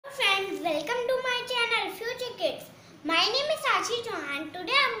welcome to my channel Future Kids. My name is AASHI CHAUHAN.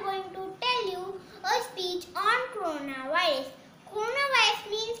 Today I am going to tell you a speech on coronavirus. Coronavirus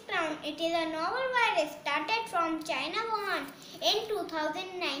means crown. It is a novel virus started from China, Wuhan in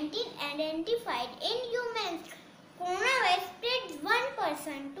 2019, identified in humans. Coronavirus spreads one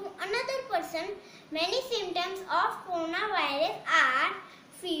person to another person. Many symptoms of coronavirus are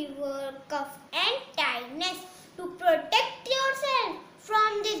fever, cough and tiredness. To protect yourself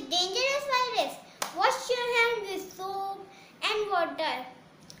from this dangerous virus, wash your hands with soap and water.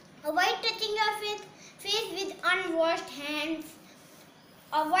 Avoid touching your face with unwashed hands.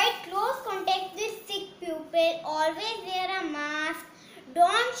 Avoid close contact with sick people. Always wear a mask.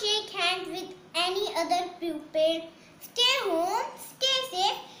 Don't shake hands with any other pupil. Stay home. Stay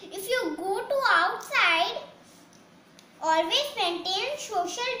safe. If you go to outside, always maintain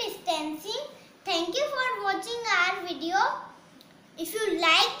social distancing. Thank you for watching our video. If you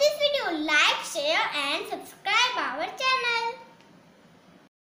like this video,